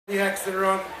acts that are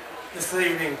on this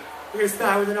evening. We're going to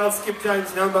start with an old Skip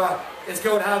James number. It's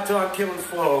called Hard Time Killing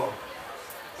Floor.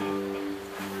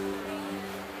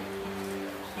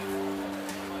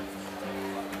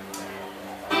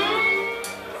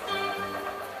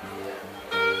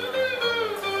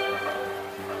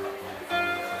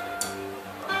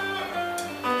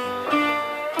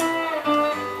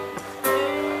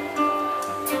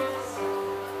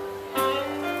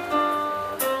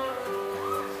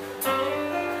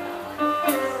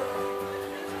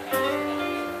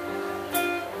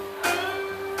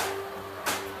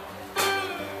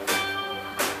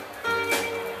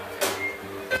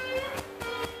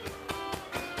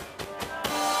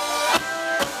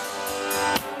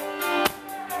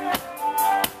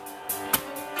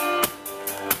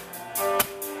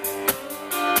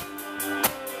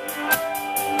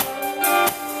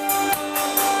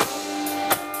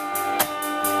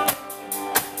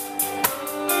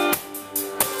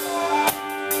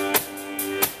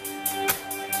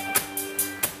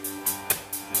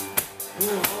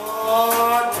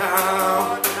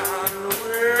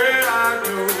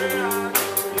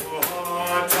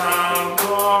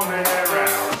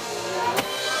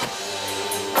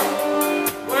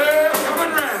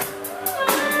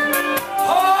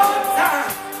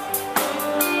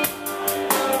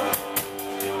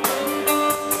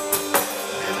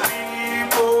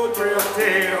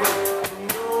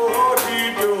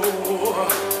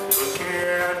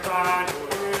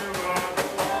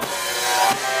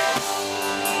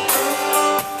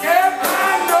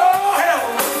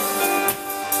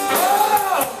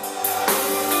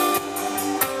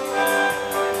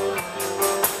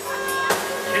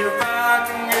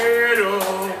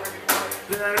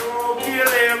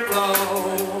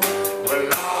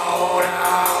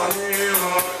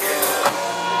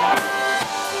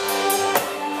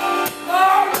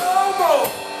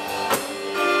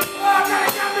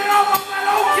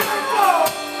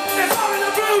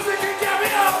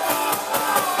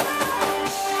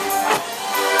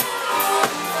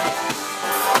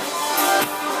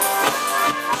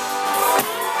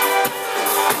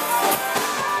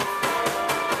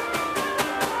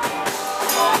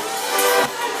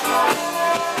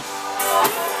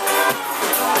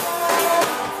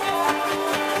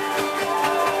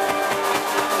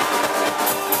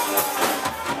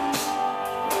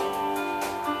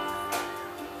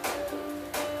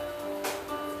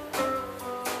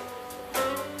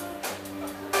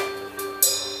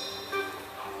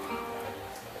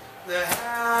 The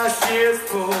house is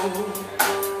full,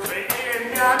 we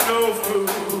ain't got no food,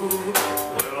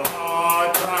 with a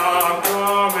hard time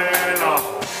coming on.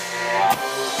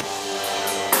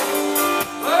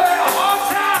 Well, a hard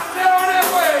time down that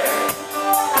way.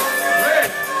 Hey.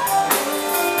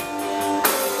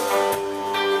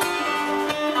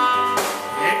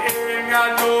 You ain't got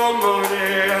no money,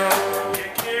 you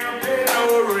can't pay no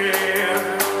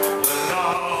rent, but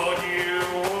Lord, you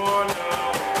wonder.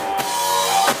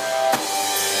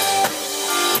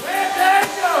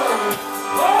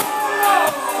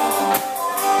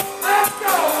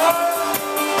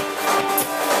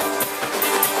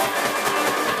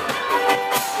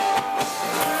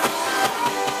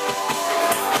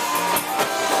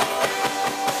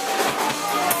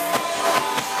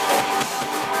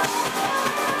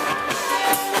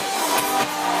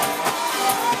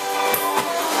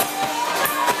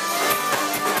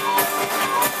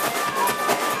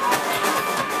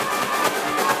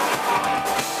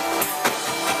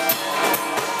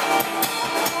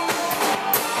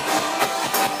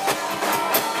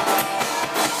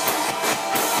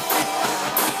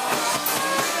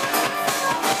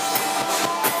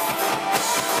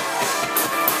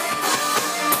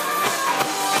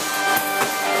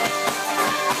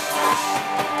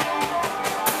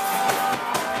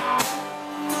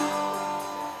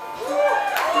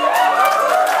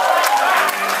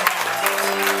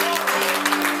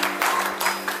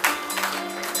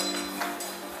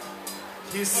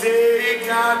 You say you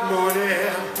got money,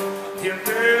 you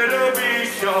better be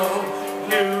sure,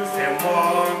 use them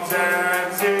ones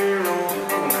and zeros.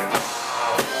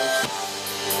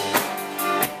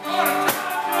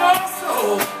 Also,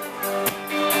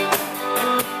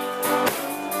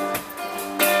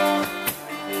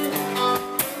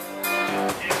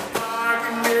 if I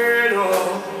can get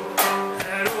up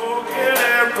and don't get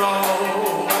it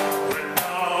wrong,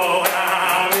 well,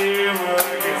 I'll live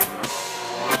again.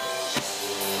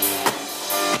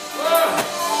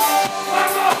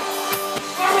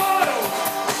 Come on!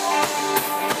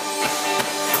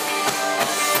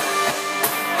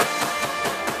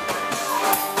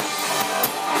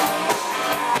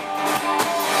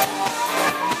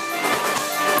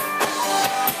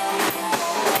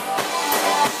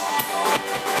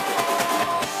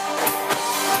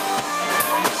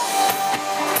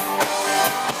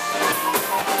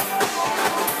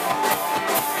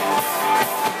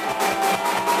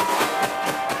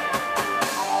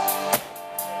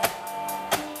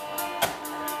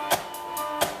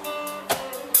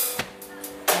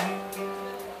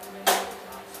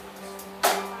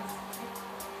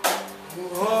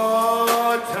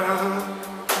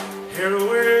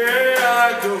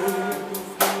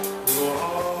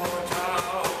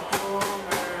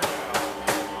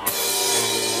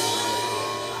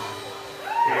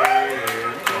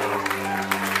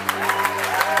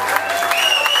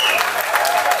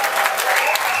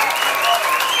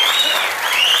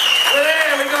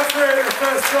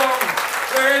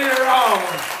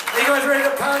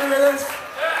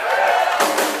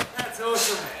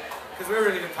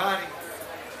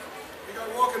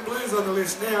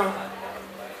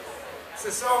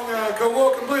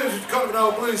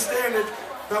 Standard,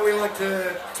 but we like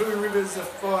to two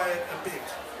riversify it a bit.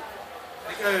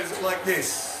 It goes like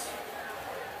this.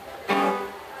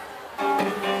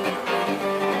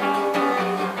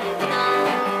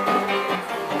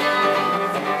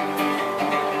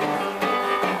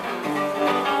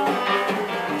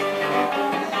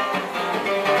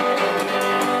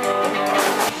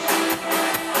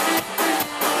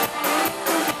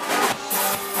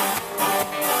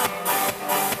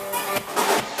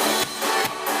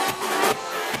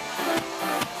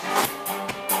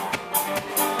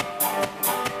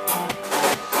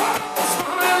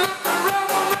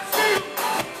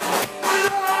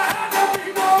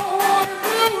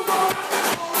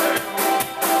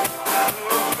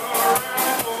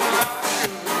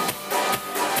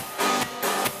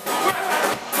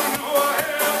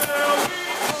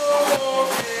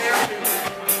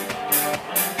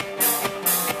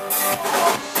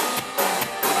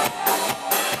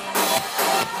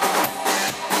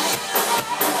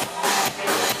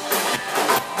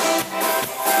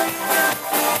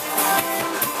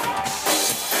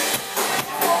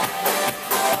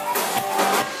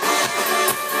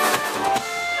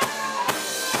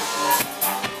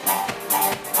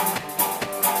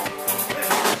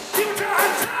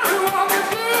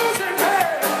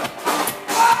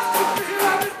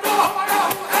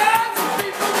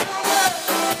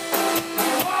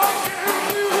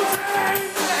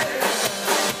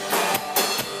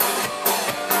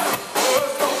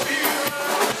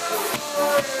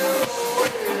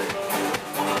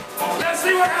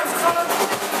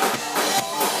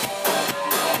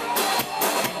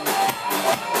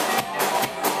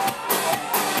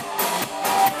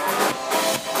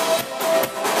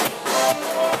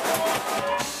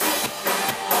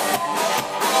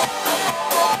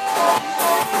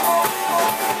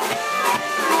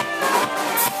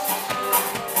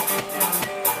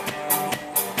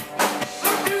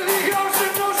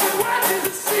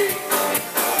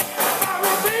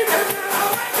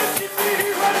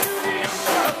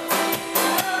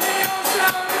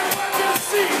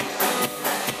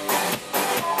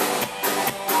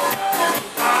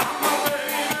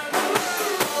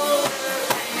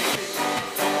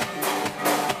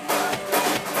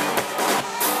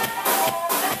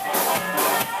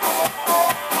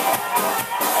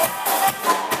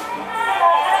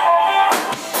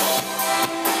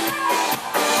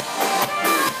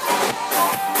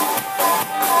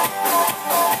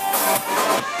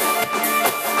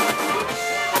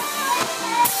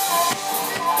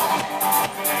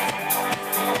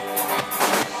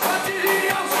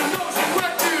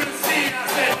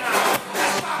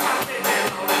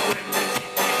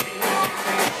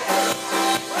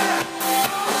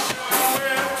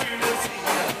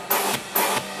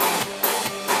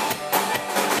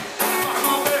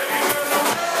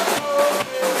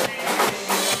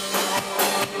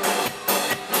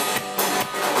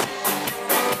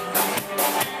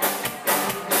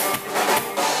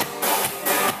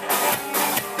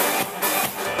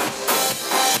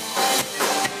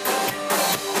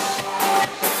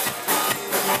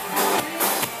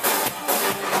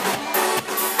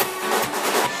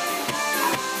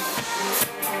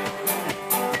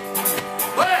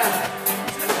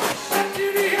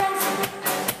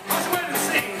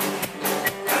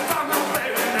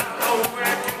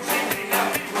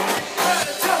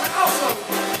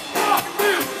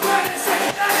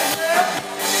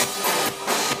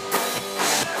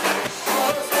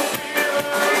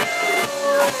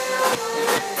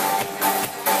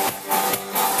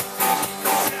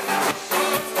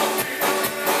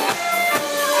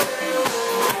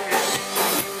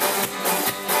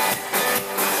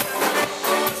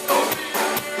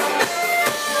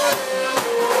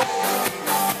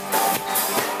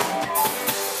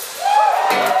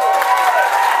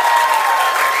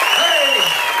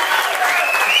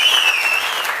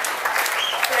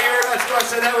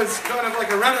 So that was kind of like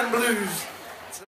a run and blues.